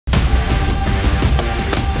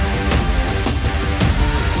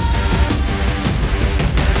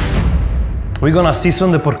We're gonna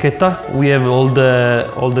season the porchetta. We have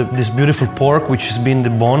this beautiful pork which has been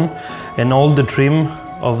deboned, and all the trim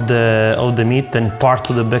of the meat and part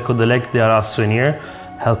of the back of the leg, they are also in here,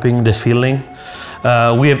 helping the filling.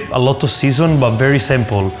 We have a lot of season, but very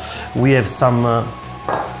simple. We have some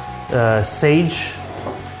sage,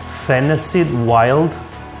 fennel seed, wild,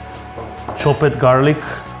 chopped garlic,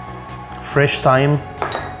 fresh thyme,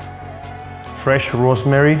 fresh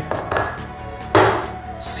rosemary,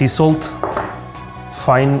 sea salt,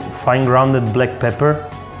 fine grounded black pepper,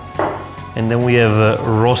 and then we have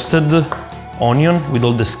roasted onion with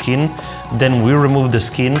all the skin. Then we remove the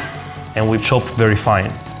skin and we chop very fine.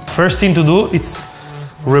 First thing to do is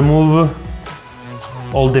remove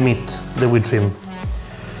all the meat that we trim,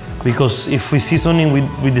 because if we seasoning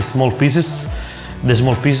with the small pieces,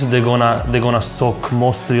 they're gonna soak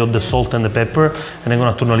mostly of the salt and the pepper, and they're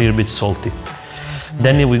gonna turn a little bit salty.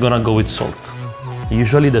 Then we're gonna go with salt.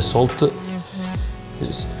 Usually the salt,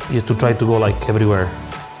 you have to try to go like everywhere.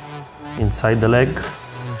 Inside the leg,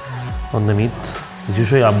 on the meat, it's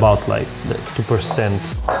usually about like 2%.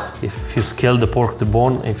 If you scale the pork, the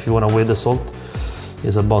bone, if you wanna weigh the salt,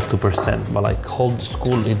 it's about 2%. But like old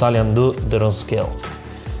school Italian do, they don't scale.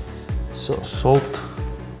 So salt.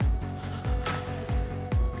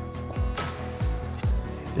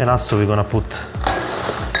 And also we're gonna put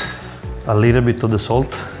a little bit of the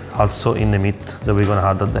salt also in the meat that we're gonna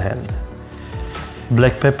add at the end.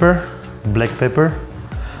 Black pepper.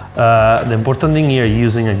 The important thing here,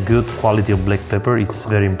 using a good quality of black pepper, it's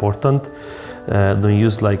very important. Don't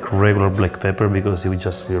use like regular black pepper because it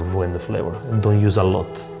will ruin the flavor. And don't use a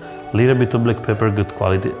lot. Little bit of black pepper, good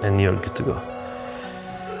quality, and you're good to go.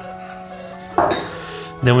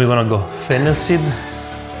 Then we're gonna go fennel seed.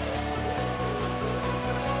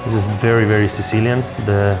 This is very, very Sicilian,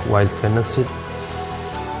 the wild fennel seed.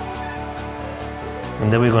 And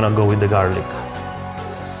then we're gonna go with the garlic.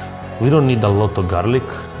 We don't need a lot of garlic,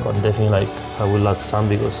 but definitely like I will add some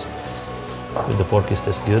because with the pork it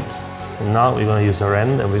tastes good. And now we're gonna use our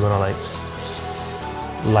hand and we're gonna like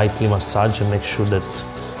lightly massage and make sure that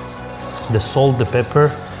the salt, the pepper,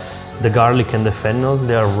 the garlic and the fennel,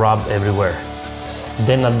 they are rubbed everywhere.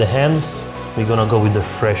 Then at the end, we're gonna go with the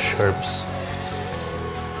fresh herbs.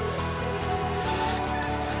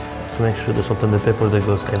 To make sure the salt and the pepper that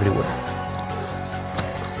goes everywhere.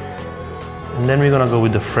 And then we're gonna go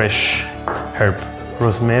with the fresh herb.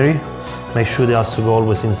 Rosemary, make sure they also go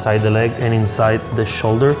always inside the leg and inside the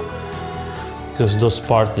shoulder, because those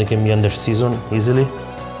parts, they can be under seasoned easily.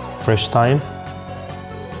 Fresh thyme.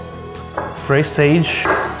 Fresh sage,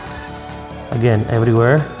 again,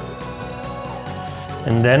 everywhere.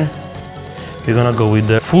 And then we're gonna go with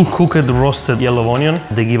the full cooked roasted yellow onion.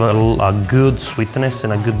 They give a good sweetness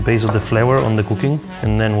and a good base of the flavor on the cooking.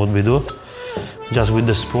 And then what we do, just with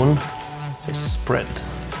the spoon, just spread.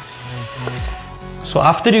 So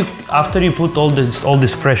after you put all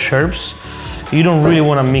these fresh herbs, you don't really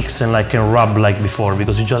want to mix and rub like before,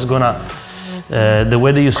 because you're just gonna the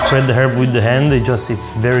way that you spread the herb with the hand,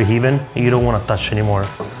 it's very even. You don't want to touch anymore.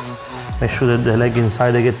 Make sure that the leg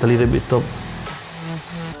inside they get a little bit of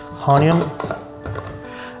onion.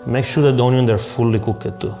 Make sure that the onion they're fully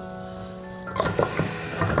cooked too.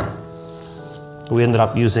 We ended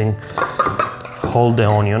up using whole the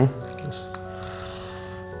onion.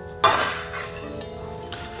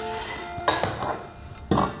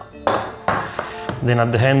 Then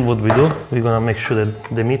at the end, what we do, we're gonna make sure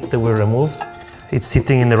that the meat that we remove, it's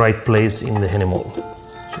sitting in the right place in the animal,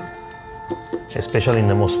 especially in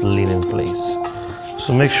the most lean place.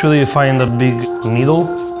 So make sure that you find a big needle.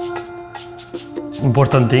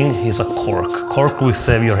 Important thing is a cork. Cork will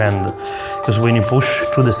save your hand, because when you push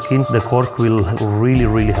through the skin, the cork will really,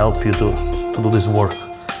 really help you to do this work,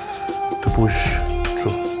 to push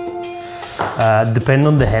through. Depending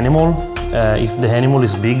on the animal, if the animal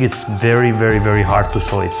is big, it's very, very, very hard to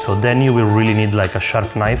sew it. So then you will really need like a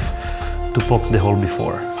sharp knife to poke the hole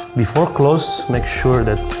before. Before close, make sure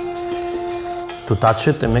that to touch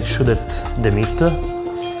it and make sure that the meat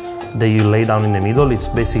that you lay down in the middle, it's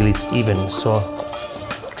even. So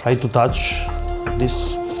try to touch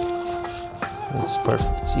this. It's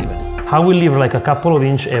perfect, it's even. I will leave like a couple of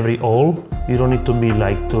inches every hole. You don't need to be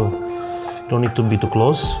don't need to be too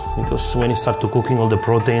close, because when you start to cooking all the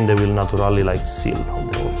protein, they will naturally seal on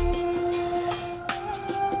the hole.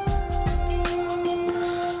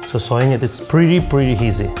 So sewing it, it's pretty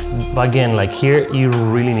easy. But again, here, you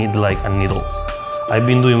really need a needle. I've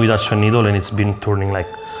been doing with actual needle and it's been turning a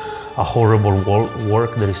horrible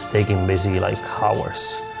work that is taking basically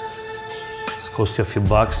hours. It's cost you a few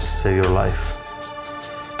bucks, save your life.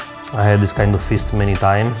 I had this kind of feast many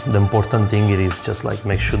times. The important thing it is just like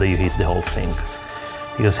make sure that you eat the whole thing.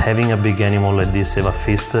 Because having a big animal like this, have a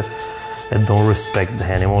feast and don't respect the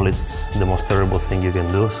animal, it's the most terrible thing you can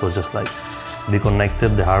do. So just like be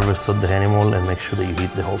connected, the harvest of the animal, and make sure that you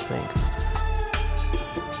eat the whole thing.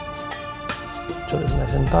 So it's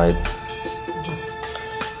nice and tight.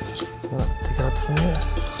 Take it out from here.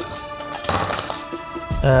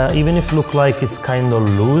 Even if look like it's kind of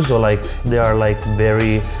loose or like they are like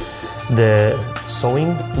very, the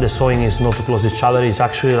sewing is not too close to each other. It's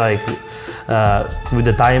actually like with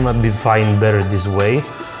the time I'll be fine better this way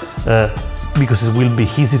because it will be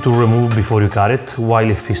easy to remove before you cut it. While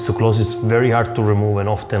if it's too close, it's very hard to remove, and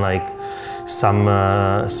often like some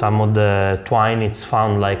of the twine it's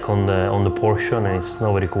found like on the portion, and it's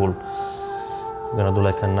not very cool. I'm gonna do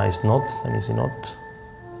like a nice knot, an easy knot.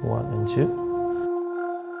 1 and 2.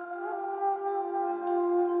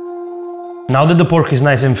 Now that the pork is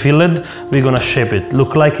nice and filled, we're gonna shape it.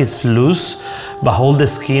 Look like it's loose, but hold the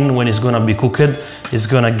skin when it's gonna be cooked. It's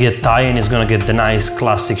gonna get tight and it's gonna get the nice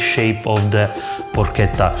classic shape of the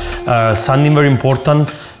porchetta. Something very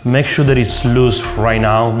important, make sure that it's loose right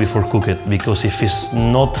now before cook it, because if it's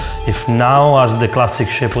not, if now has the classic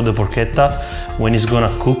shape of the porchetta, when it's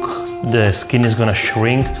gonna cook, the skin is gonna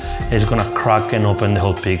shrink, it's gonna crack and open the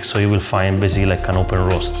whole pig, so you will find basically like an open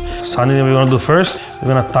roast. Something that we're gonna do first, we're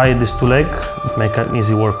gonna tie these two legs, make an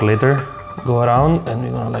easy work later. Go around and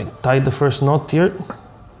we're gonna like tie the first knot here.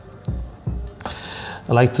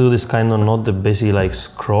 I like to do this kind of knot that basically like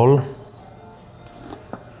scroll.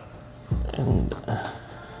 And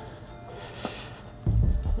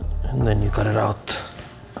then you cut it out.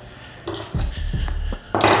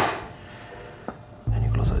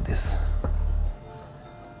 Like this.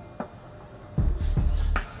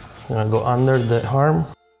 I'm gonna go under the arm.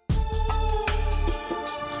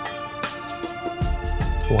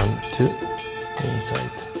 1, 2,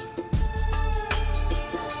 inside.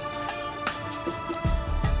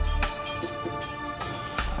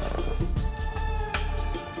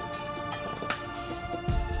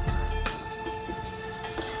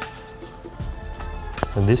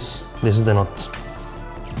 And this is the knot.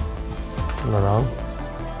 Go around.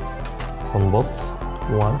 On both,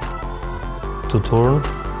 1, 2 turn,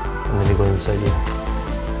 and then you go inside here.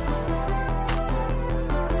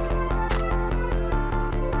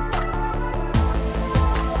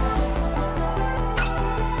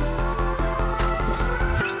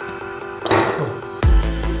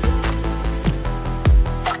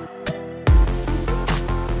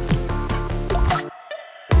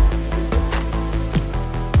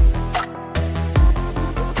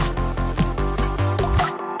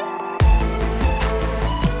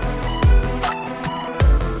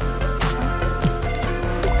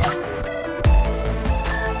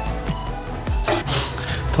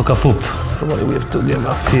 Took a poop. Probably we have to give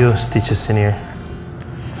a few stitches in here.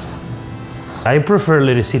 I prefer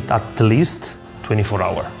let it sit at least 24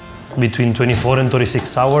 hours. Between 24 and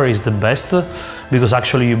 36 hours is the best, because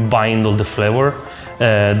actually you bind all the flavor.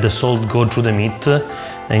 The salt go through the meat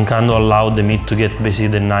and kind of allow the meat to get basically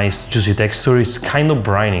the nice juicy texture. It's kind of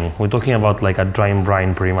brining. We're talking about like a dry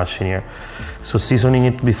brine pretty much in here. So seasoning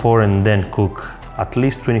it before and then cook at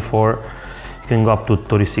least 24. You can go up to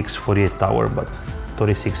 36, 48 hours, but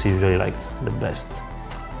 36 is usually like the best.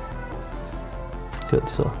 Good,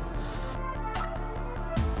 so.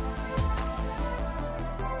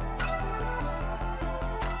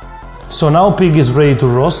 So now pig is ready to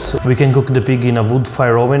roast. We can cook the pig in a wood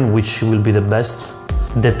fire oven, which will be the best.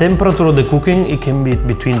 The temperature of the cooking, it can be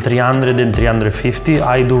between 300 and 350.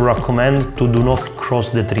 I do recommend to do not cross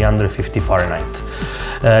the 350 Fahrenheit.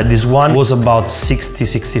 This one was about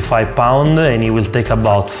 60-65 pounds and it will take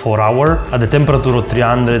about 4 hours. At the temperature of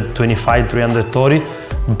 325-330,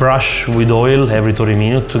 brush with oil every 30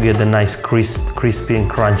 minutes to get a nice crispy and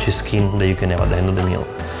crunchy skin that you can have at the end of the meal.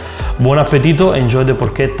 Buon appetito, enjoy the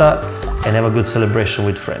porchetta and have a good celebration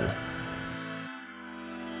with friends.